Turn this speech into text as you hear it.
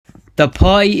The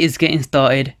party is getting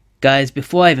started. Guys,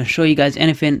 before I even show you guys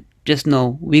anything, just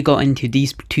know we got into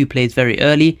these two plays very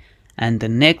early, and the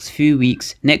next few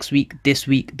weeks, next week, this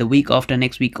week, the week after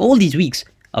next week, all these weeks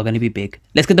are going to be big.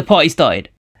 Let's get the party started.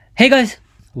 Hey guys,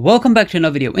 welcome back to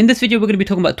another video. In this video we're going to be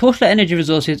talking about Torchlight Energy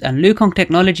Resources and Lkco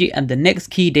technology and the next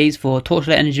key days for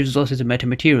Torchlight Energy Resources and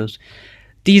metamaterials.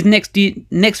 These next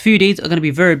few days are going to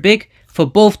be very big for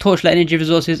both Torchlight Energy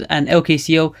Resources and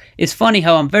Lkco. It's funny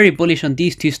how I'm very bullish on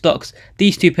these two stocks,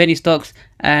 these two penny stocks,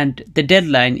 and the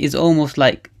deadline is almost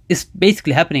like it's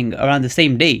basically happening around the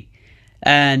same day.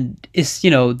 And it's, you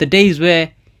know, the days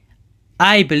where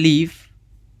I believe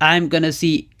I'm gonna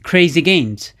see crazy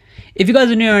gains. If you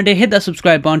guys are new around here, hit that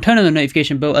subscribe button, turn on the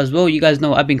notification bell as well. You guys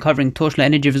know I've been covering Torchlight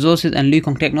Energy Resources and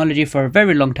Lkco technology for a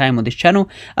very long time on this channel.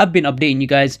 I've been updating you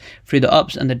guys through the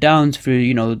ups and the downs, through,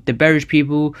 you know, the bearish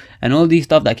people and all these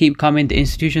stuff that keep coming, the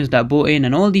institutions that bought in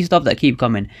and all these stuff that keep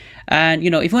coming. And, you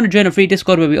know, if you want to join a free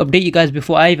Discord where we update you guys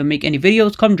before I even make any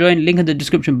videos, come join, link in the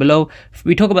description below.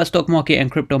 We talk about stock market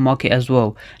and crypto market as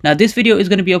well. Now, this video is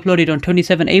going to be uploaded on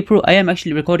 27 April. I am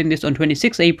actually recording this on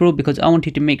 26 April because I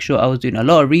wanted to make sure I was doing a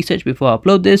lot of research before I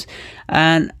upload this,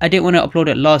 and I didn't want to upload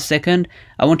it last second.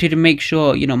 I wanted to make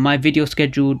sure, you know, my video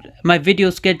scheduled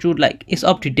like it's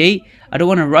up to date. I don't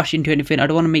want to rush into anything. I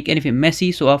don't want to make anything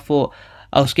messy, so I thought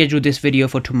I'll schedule this video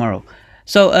for tomorrow.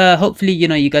 So hopefully, you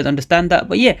know, you guys understand that.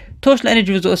 But yeah, Torchlight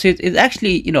Energy Resources is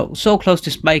actually, you know, so close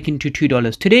to spiking to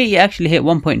 $2. Today it actually hit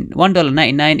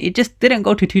 $1.99. It just didn't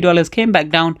go to $2, came back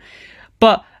down.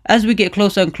 But as we get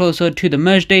closer and closer to the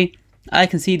merge day, I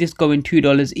can see this going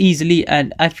 $2 easily,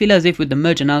 and I feel as if with the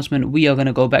merge announcement we are going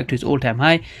to go back to its all-time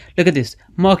high. Look at this,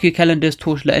 mark your calendars.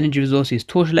 Torchlight Energy Resources,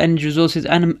 Torchlight Energy Resources,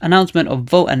 an announcement of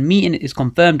vote and meeting is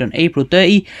confirmed on April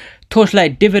 30.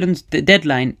 Torchlight dividends, the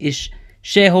deadline is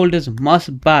shareholders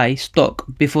must buy stock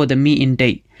before the meeting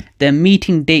date. The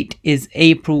meeting date is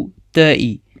April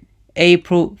 30.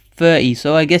 April 30.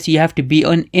 So I guess you have to be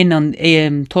in on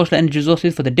Torchlight Energy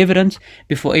Resources for the dividends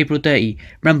before April 30.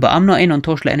 Remember, I'm not in on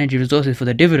Torchlight Energy Resources for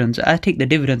the dividends. I take the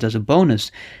dividends as a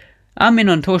bonus. I'm in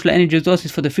on Torchlight Energy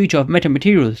Resources for the future of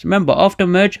metamaterials. Remember, after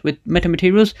merge with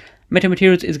metamaterials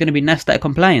is going to be Nasdaq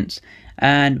compliance,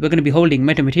 and we're going to be holding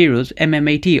metamaterials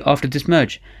MMAT after this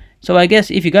merge. So I guess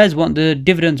if you guys want the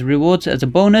dividends rewards as a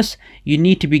bonus, you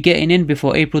need to be getting in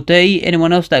before April 30.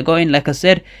 Anyone else that got in, like I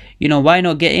said, you know, why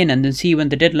not get in and then see when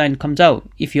the deadline comes out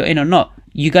if you're in or not.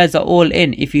 You guys are all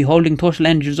in. If you're holding Torchlight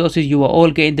Energy Resources, you are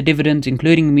all getting the dividends,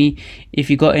 including me,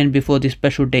 if you got in before this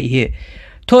special date here.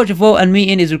 Torch vote and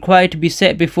meeting is required to be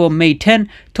set before May 10.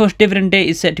 Torch dividend date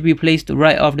is set to be placed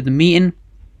right after the meeting,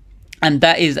 and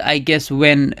that is, I guess,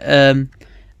 when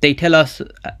they tell us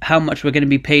how much we're going to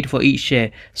be paid for each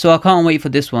share. So I can't wait for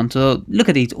this one. So look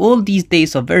at these. All these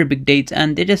dates are very big dates,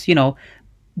 and they're just, you know,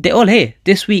 they're all here.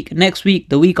 This week, next week,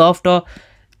 the week after.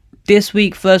 This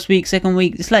week, first week, second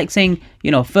week. It's like saying, you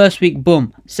know, first week,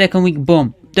 boom. Second week,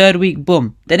 boom. Third week,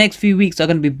 boom. The next few weeks are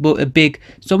going to be big.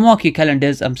 So mark your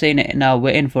calendars. I'm saying it now.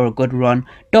 We're in for a good run.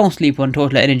 Don't sleep on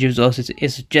Torchlight Energy Resources.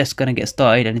 It's just going to get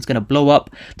started and it's going to blow up.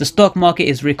 The stock market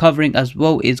is recovering as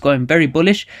well. It's going very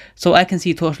bullish. So I can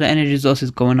see Torchlight Energy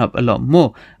Resources going up a lot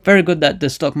more. Very good that the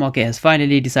stock market has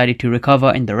finally decided to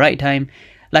recover in the right time.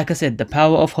 Like I said, the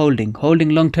power of holding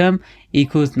long term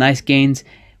equals nice gains.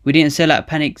 We didn't sell at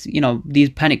panics, you know, these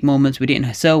panic moments. We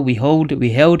didn't sell, we held,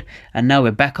 and now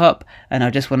we're back up. And I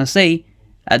just want to say,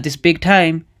 at this big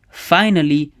time,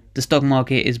 finally, the stock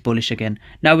market is bullish again.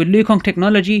 Now with Lkco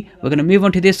technology, we're going to move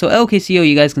on to this. So Lkco,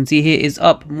 you guys can see here, is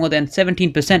up more than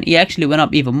 17%. It actually went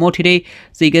up even more today.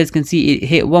 So you guys can see it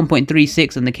hit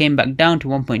 1.36 and then came back down to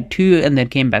 1.2 and then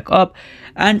came back up.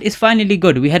 And it's finally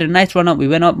good. We had a nice run up. We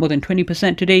went up more than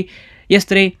 20%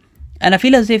 yesterday. And I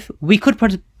feel as if we could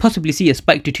possibly see a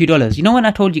spike to $2. You know when I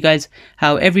told you guys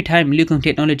how every time Lkco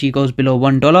technology goes below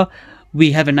 $1,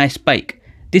 we have a nice spike.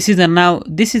 This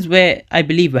is where I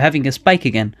believe we're having a spike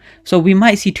again. So we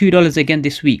might see $2 again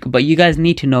this week. But you guys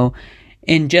need to know,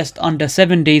 in just under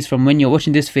 7 days from when you're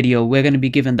watching this video, we're going to be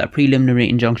given that preliminary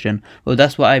injunction. Well,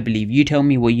 that's what I believe. You tell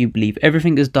me what you believe.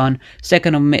 Everything is done.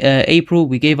 2nd of April,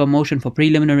 we gave our motion for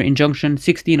preliminary injunction.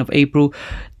 16th of April,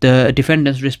 the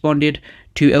defendants responded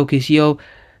to Lkco.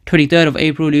 23rd of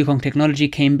April, Lkco technology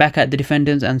came back at the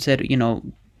defendants and said, you know,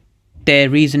 their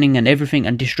reasoning and everything,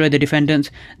 and destroyed the defendants.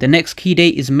 The next key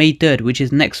date is May 3rd, which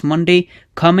is next Monday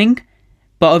coming.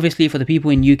 But obviously for the people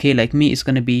in UK like me, it's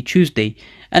going to be Tuesday.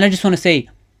 And I just want to say,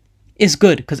 it's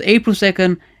good because April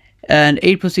 2nd and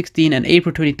April 16th and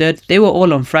April 23rd, they were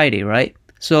all on Friday, right?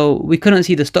 So we couldn't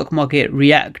see the stock market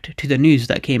react to the news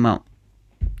that came out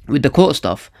with the court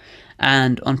stuff.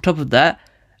 And on top of that,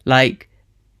 like,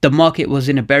 the market was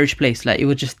in a bearish place, like it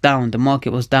was just down. The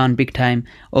market was down big time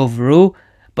overall.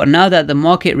 But now that the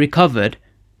market recovered,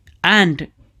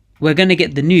 and we're going to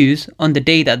get the news on the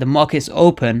day that the market's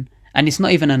open, and it's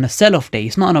not even on a sell-off day,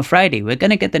 it's not on a Friday, we're going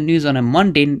to get the news on a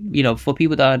Monday, you know, for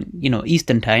people that are, you know,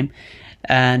 Eastern time,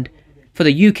 and for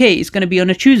the UK it's going to be on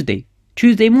a Tuesday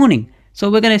morning. So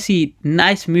we're going to see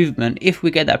nice movement if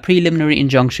we get that preliminary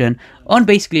injunction on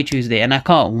basically Tuesday, and I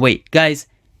can't wait. Guys,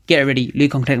 get ready.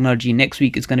 Lkco Technology next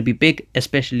week is going to be big,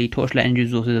 especially Torchlight Energy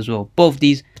Resources as well. Both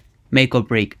these make or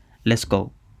break. Let's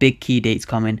go. Big key dates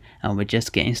coming, and we're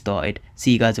just getting started.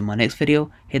 See you guys in my next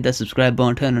video. Hit that subscribe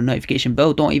button, turn on the notification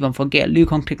bell. Don't even forget,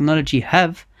 Lkco Technology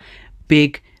have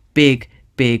big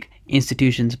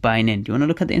institutions buying in. Do you want to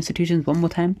look at the institutions one more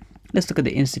time? Let's look at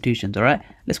the institutions, all right?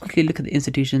 Let's quickly look at the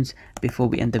institutions before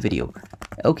we end the video.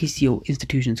 Lkco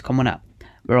institutions, come on up.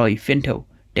 Where are you? Fintel.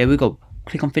 There we go.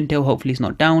 Click on Fintel. Hopefully it's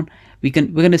not down. We're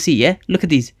gonna see, yeah? Look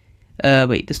at these.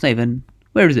 Wait, that's not even...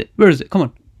 Where is it? Where is it? Come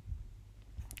on.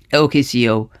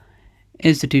 Lkco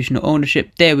institutional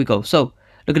ownership. There we go. So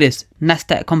look at this.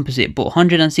 Nasdaq Composite bought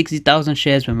 160,000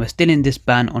 shares when we're still in this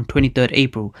ban on 23rd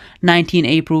April. 19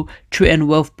 April, Trch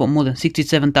Wealth bought more than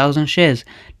 67,000 shares.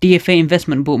 DFA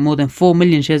Investment bought more than 4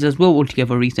 million shares as well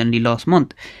altogether recently last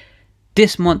month.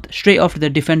 This month, straight after the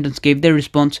defendants gave their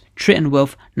response, Trch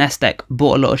Wealth, Nasdaq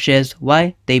bought a lot of shares.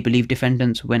 Why? They believe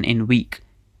defendants went in weak.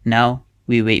 Now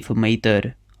we wait for May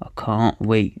 3rd. I can't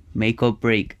wait. Make or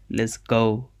break. Let's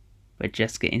go. We're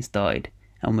just getting started,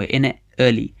 and we're in it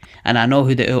early, and I know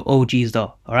who the OGs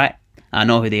are. All right, I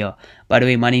know who they are. By the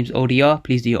way, my name's ODR.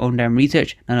 Please do your own damn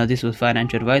research. None of this was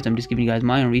financial advice. I'm just giving you guys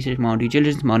my own research, my own due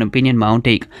diligence, my own opinion, my own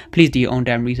take. Please do your own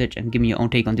damn research and give me your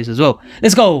own take on this as well.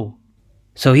 Let's go.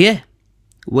 So yeah,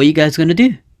 what are you guys gonna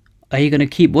do? Are you gonna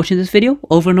keep watching this video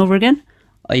over and over again?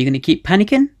 Are you gonna keep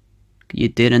panicking? You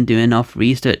didn't do enough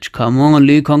research. Come on,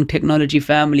 Lkco Technology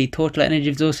family, Torchlight Energy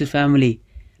Resources family.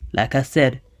 Like I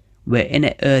said, we're in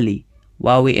it early.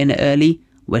 While we're in it early,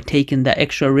 we're taking that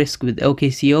extra risk with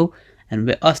Lkco, and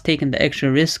with us taking the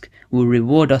extra risk will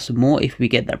reward us more if we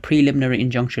get that preliminary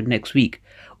injunction next week.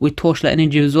 With Torchlight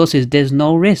Energy Resources, there's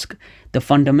no risk. The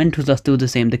fundamentals are still the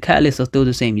same, the catalysts are still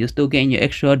the same. You're still getting your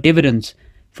extra dividends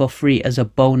for free as a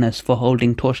bonus for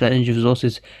holding Torchlight Energy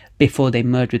Resources before they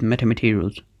merge with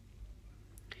Metamaterials.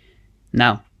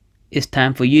 Now, it's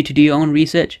time for you to do your own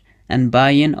research and buy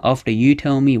in after you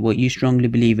tell me what you strongly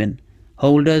believe in.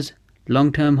 Holders,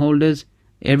 long-term holders,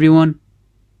 everyone,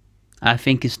 I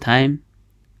think it's time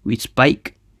we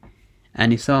spike,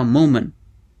 and it's our moment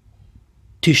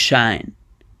to shine.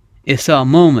 It's our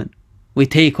moment we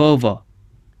take over,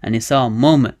 and it's our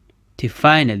moment to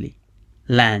finally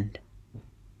land.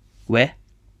 Where?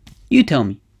 You tell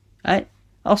me. Alright?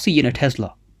 I'll see you in a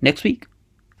Tesla next week.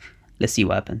 Let's see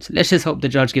what happens. Let's just hope the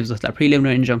judge gives us that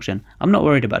preliminary injunction. I'm not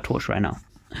worried about Torch right now.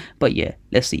 But yeah,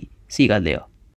 let's see. See you guys later.